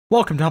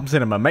Welcome to Hub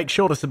Cinema. Make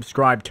sure to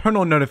subscribe, turn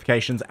on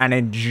notifications, and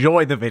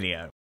enjoy the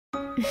video.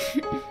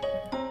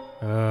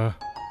 Ayo,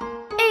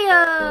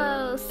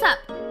 sup?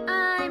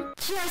 I'm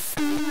just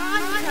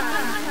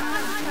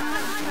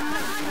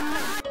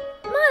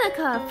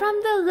Monica from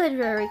the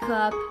Literary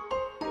Club.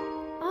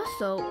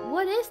 Also,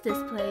 what is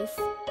this place?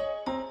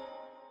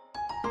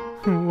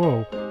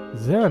 Whoa,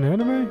 is that an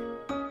anime?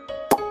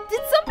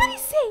 Did somebody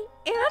say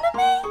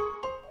anime?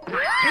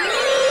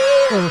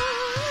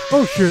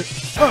 Oh shit.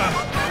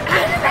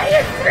 Anime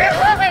is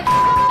really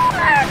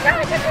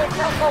gotta get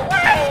yourself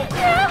away!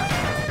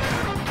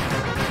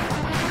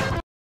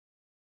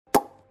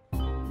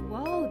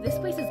 Whoa, this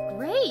place is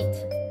great!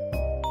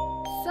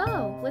 So,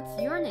 what's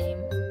your name?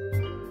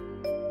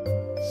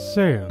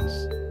 Sans.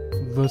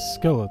 The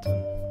skeleton.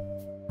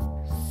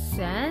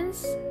 Sans?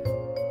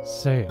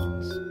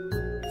 Sans.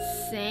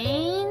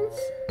 Sains?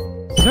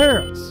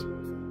 Sans!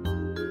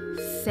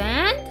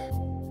 Sand?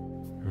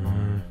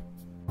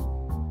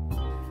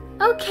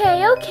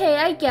 Okay,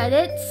 I get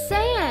it.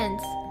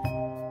 Sands.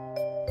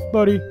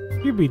 Buddy,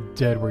 you'd be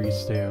dead where you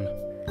stand.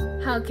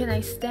 How can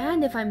I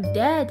stand if I'm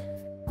dead?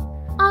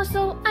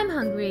 Also, I'm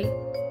hungry.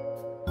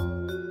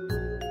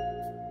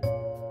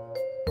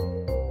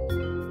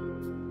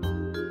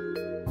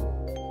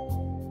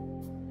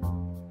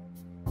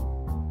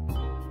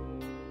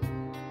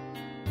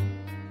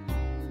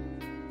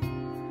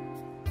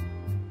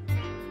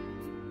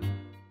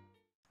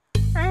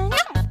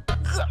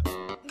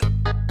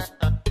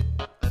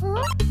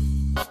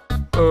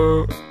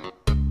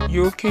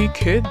 You okay,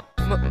 kid?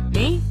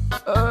 Me?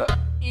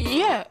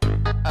 Yeah,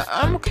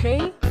 I'm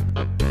okay.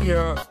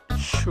 Yeah,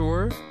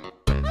 sure.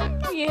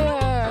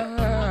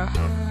 Yeah.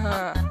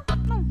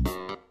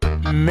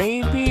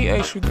 Maybe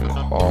I should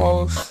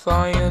call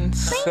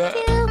science.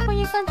 Thank you for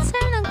your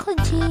concern, Uncle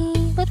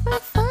G, but we're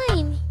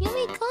fine. You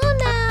may go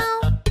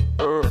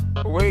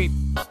now. Wait,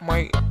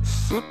 my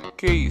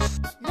suitcase.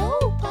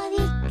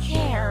 Nobody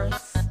cares.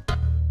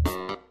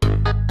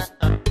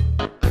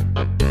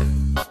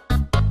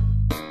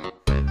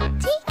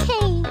 TK,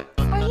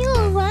 are you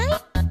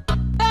alright?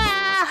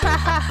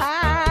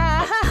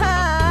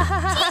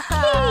 TK!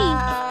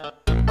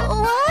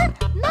 What?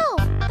 No,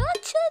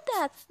 don't shoot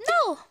that. No,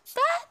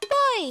 bad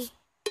boy.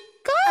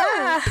 Go!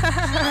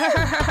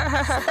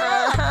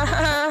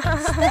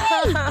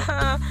 Stay!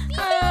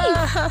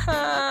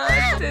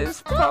 Behave! This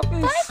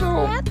puppy's bite so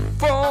that.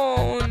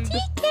 boned.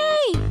 TK!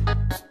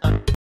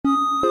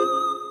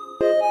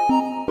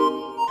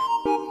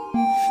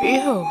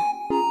 Phew.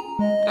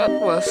 That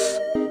was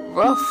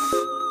rough.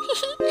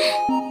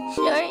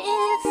 Sure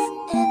is,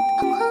 and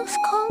a close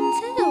call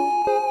too.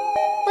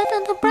 But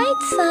on the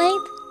bright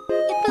side,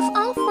 it was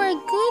all for a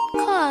good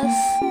cause.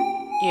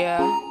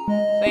 Yeah,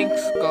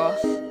 thanks,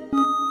 Goss.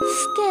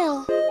 Still,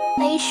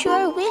 I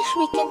sure wish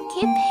we could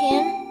keep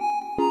him.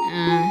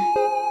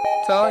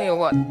 Tell you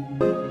what.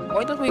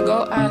 Why don't we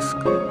go ask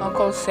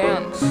Uncle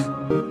Sans?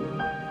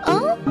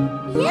 Oh,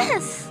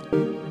 yes.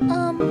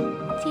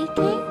 TK?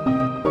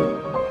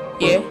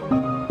 Yeah?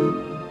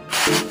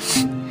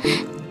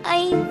 I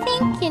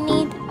think you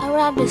need a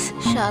rabies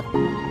shot.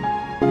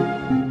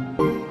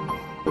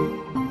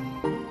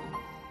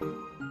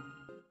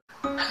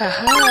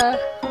 Haha,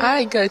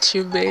 I got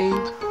you, babe.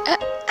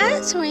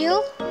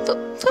 Azrael,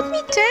 put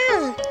me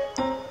down.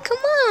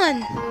 Come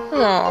on.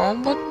 Aw,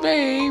 but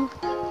babe,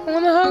 I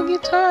wanna hug you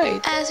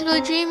tight.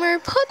 Azrael Dreamer,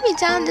 put me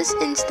down this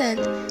instant.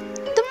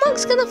 The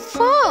mug's gonna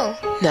fall.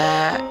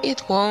 Nah,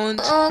 it won't.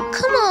 Oh,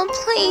 come on,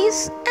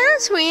 please.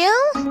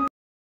 Azrael.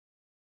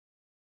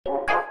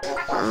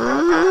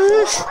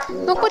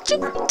 Look what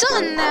you've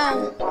done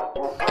now.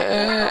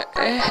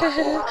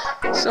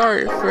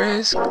 Sorry,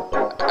 Frisk.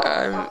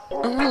 I'm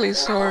really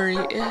sorry.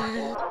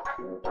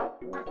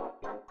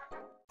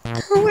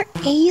 Our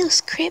AU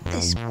script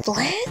is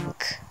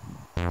blank.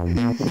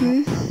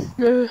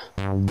 No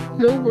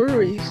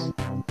worries.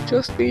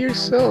 Just be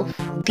yourself.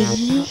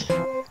 Be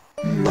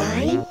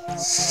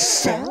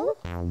myself?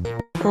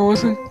 I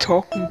wasn't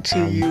talking to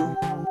you.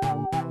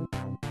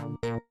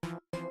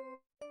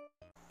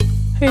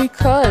 Hey,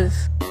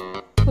 cuz.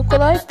 Look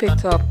what I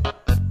picked up. A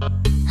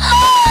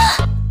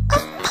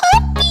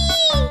puppy!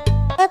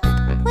 But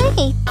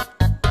wait,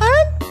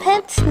 aren't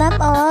pets not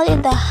allowed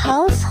in the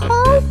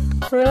household?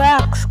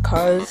 Relax,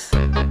 cuz.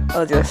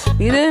 I'll just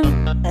feed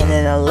him and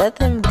then I'll let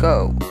him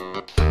go.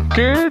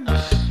 Kids!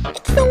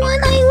 It's the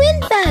one I win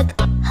bag.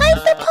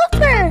 Hide the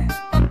pupper.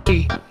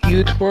 Hey,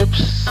 you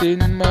twerps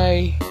in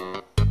my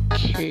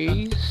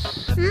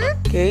case?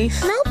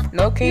 Case? Nope.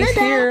 No case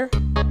Nada. here.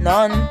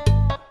 None.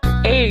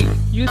 Hey,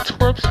 you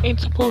twerps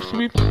ain't supposed to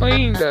be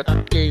playing that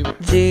game.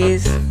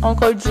 Jeez,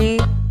 Uncle G,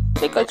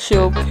 take a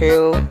chill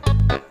pill.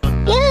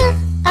 Yeah,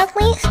 at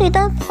least we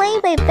don't play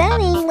by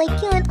betting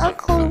like you and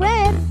Uncle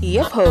Red.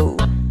 Yep-ho.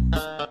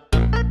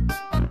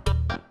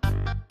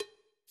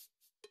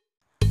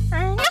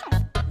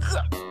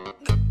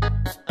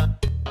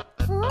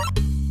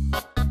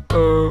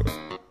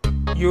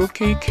 You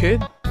okay,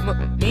 kid?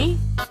 Me?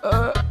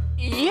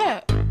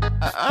 Yeah,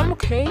 I'm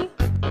okay.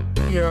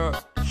 Yeah,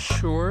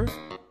 sure.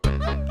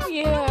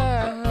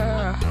 Yeah.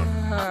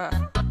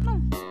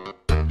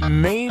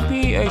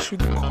 Maybe I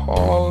should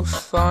call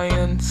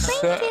science.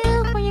 Thank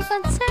you for your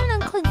concern,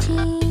 Uncle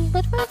G.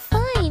 But we're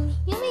fine.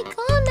 You may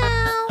go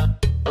now.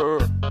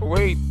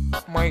 Wait,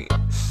 my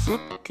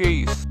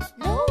suitcase.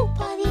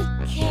 Nobody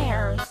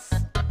cares.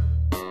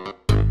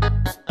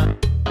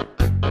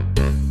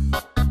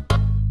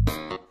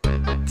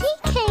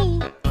 TK,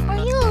 are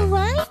you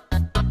alright?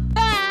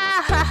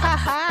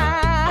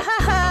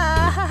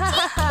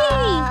 TK!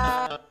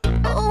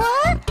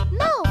 What?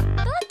 No,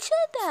 don't do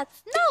that.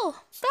 No,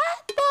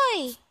 bad boy.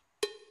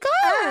 Go!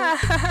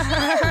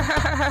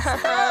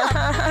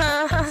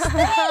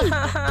 Stay!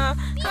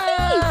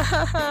 Behave!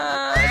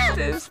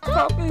 This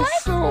puppy's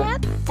so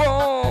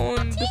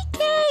boned. TK!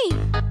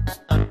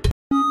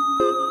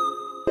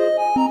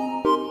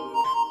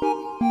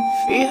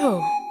 Phew,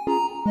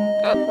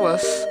 that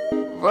was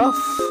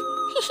rough.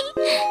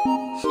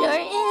 Sure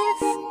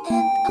is,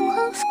 and a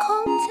close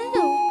call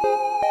too.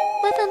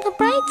 But on the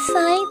bright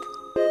side,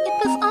 it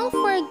was all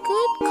for a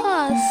good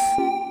cause.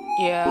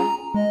 Yeah,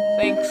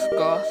 thanks,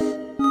 Goth.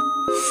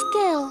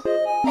 Still,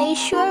 I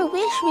sure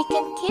wish we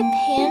can keep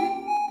him.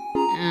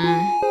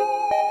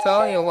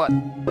 Tell you what,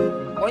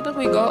 why don't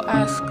we go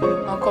ask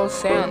Uncle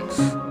Sans?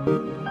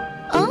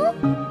 Oh,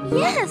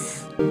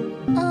 yes.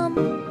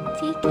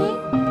 TK?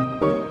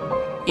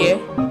 Yeah?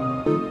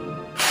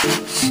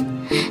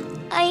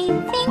 I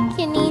think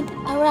you need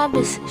a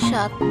rabies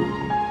shot.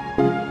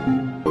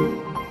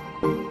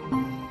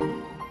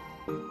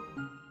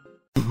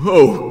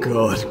 Oh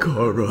God,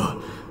 Kara.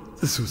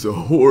 This was a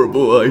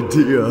horrible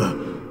idea.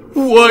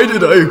 Why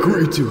did I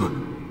agree to...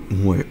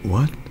 Wait,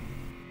 what?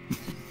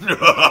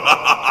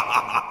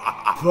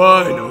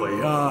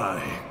 Finally,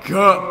 I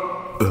got...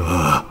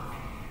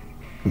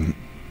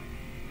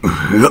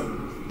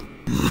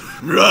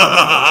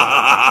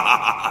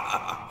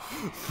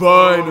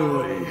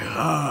 Finally,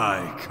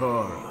 I,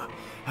 Kara,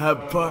 have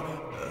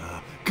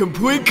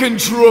complete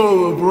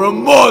control over a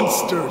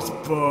monster's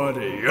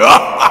body.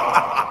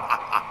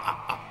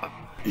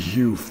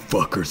 You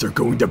fuckers are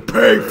going to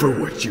pay for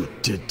what you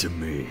did to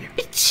me.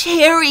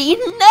 Cherry,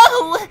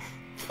 no!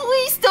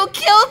 Please don't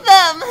kill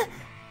them!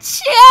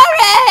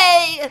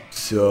 Cherry!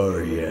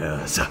 Sorry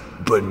ass,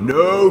 but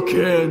no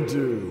can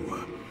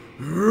do.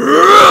 Yeah!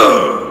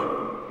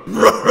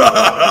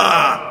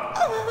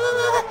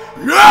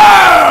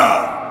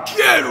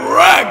 Get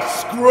wrecked,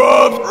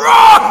 scrubs!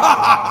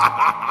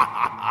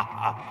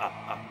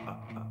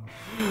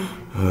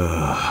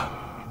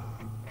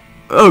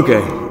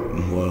 Okay,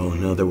 well,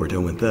 now that we're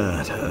done with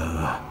that,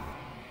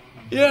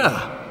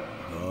 yeah,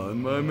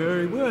 on my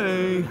merry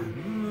way.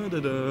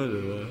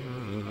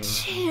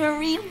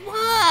 Cherry,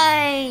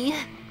 why?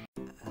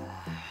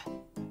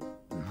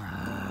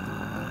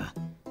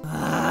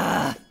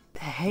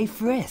 Hey,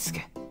 Frisk.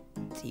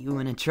 Do you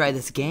want to try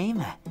this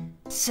game?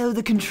 So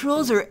the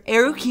controls are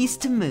arrow keys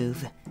to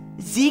move,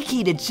 Z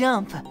key to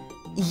jump.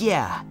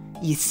 Yeah,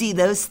 you see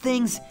those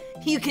things?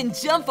 You can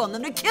jump on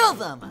them to kill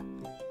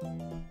them!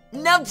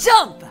 Now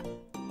jump!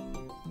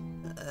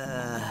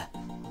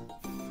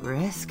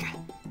 Frisk?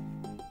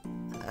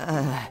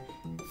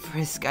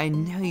 Frisk, I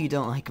know you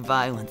don't like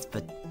violence,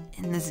 but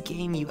in this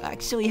game you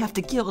actually have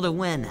to kill to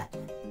win.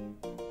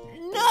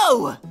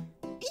 No!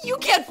 You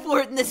can't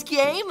flirt in this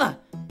game!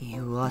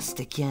 You lost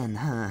again,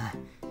 huh?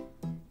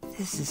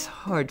 This is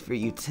hard for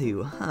you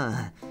too,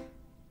 huh?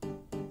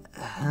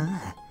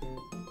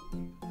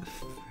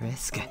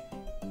 Frisk?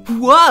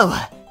 Whoa!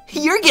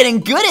 You're getting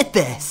good at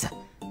this!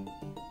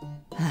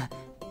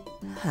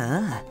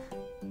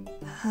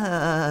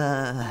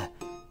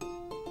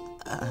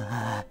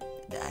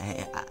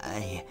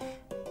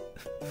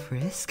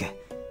 Frisk?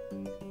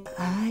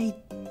 I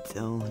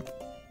don't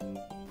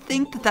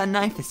think that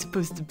knife is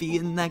supposed to be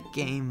in that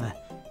game.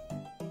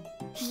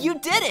 You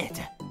did it!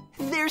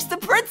 There's the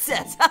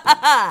princess!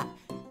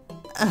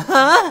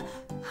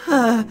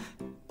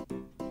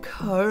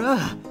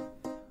 Kara?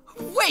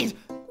 Wait!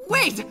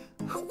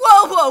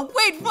 Whoa!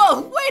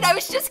 Wait! I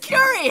was just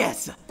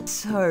curious!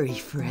 Sorry,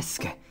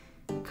 Frisk.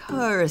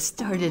 Kara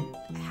started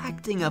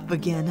acting up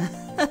again.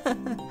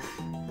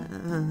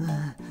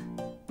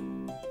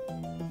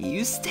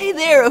 You stay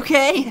there,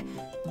 okay?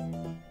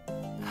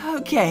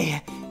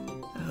 Okay.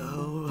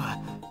 Oh.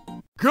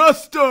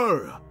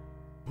 Guster!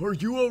 Are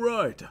you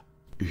alright?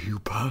 You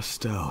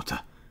passed out.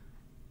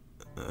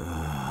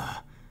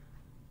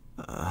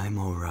 I'm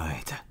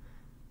alright.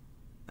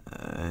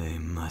 I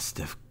must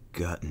have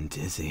gotten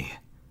dizzy.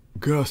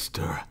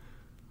 Guster,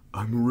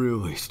 I'm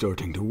really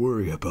starting to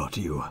worry about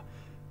you.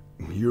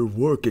 You're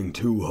working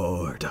too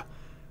hard.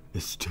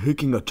 It's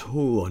taking a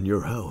toll on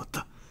your health.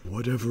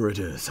 Whatever it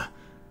is,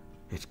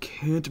 it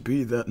can't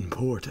be that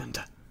important.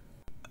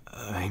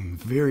 I'm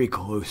very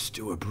close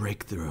to a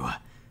breakthrough.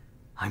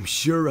 I'm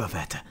sure of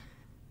it.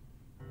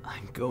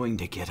 I'm going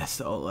to get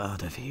us all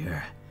out of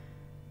here.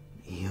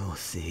 You'll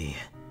see.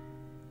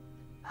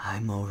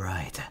 I'm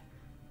alright.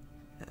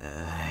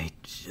 I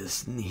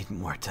just need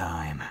more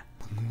time.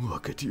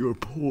 Look at your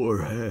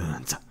poor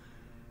hands.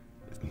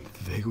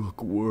 They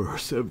look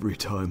worse every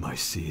time I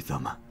see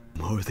them.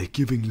 Are they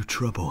giving you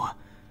trouble?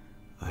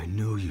 I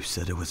know you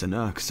said it was an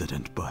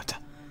accident, but...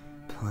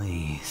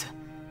 Please.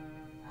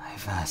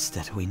 I've asked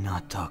that we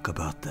not talk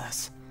about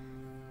this.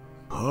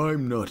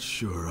 I'm not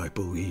sure I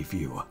believe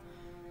you.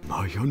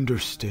 I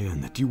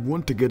understand that you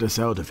want to get us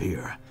out of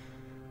here,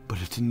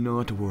 but it's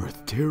not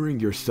worth tearing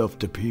yourself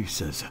to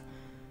pieces.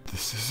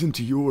 This isn't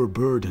your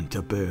burden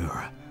to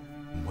bear.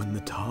 When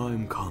the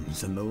time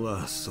comes and the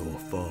last soul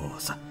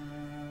falls,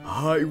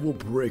 I will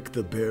break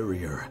the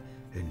barrier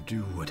and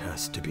do what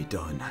has to be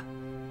done.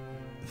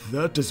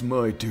 That is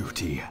my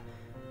duty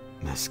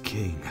as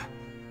king.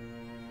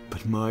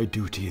 But my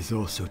duty is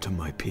also to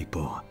my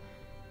people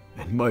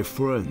and my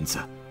friends,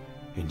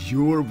 and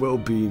your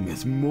well-being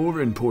is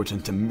more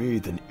important to me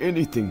than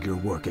anything you're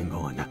working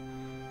on.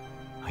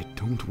 I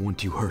don't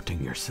want you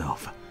hurting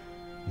yourself,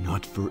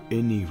 not for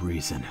any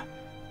reason.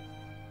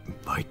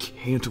 I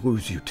can't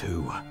lose you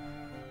too.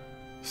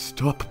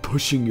 Stop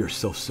pushing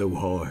yourself so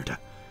hard.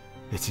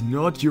 It's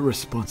not your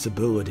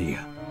responsibility.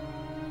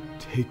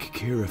 Take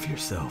care of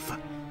yourself,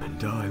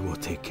 and I will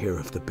take care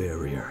of the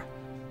barrier.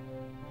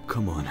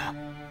 Come on,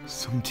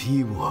 some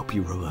tea will help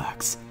you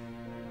relax.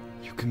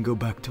 You can go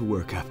back to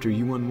work after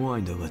you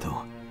unwind a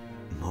little.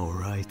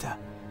 Alright,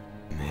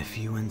 if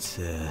you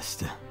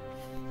insist.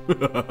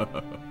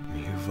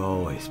 You've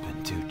always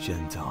been too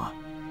gentle,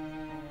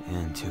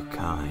 and too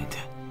kind.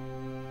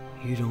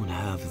 You don't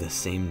have the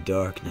same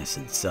darkness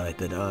inside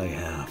that I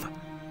have.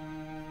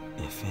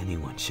 If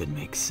anyone should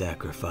make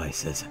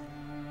sacrifices,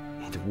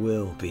 it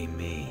will be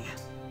me.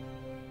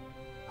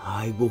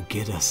 I will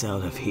get us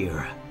out of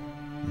here,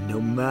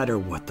 no matter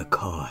what the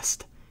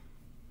cost.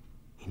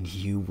 And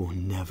you will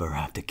never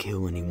have to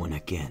kill anyone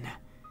again.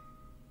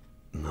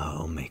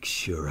 I'll make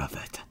sure of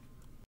it.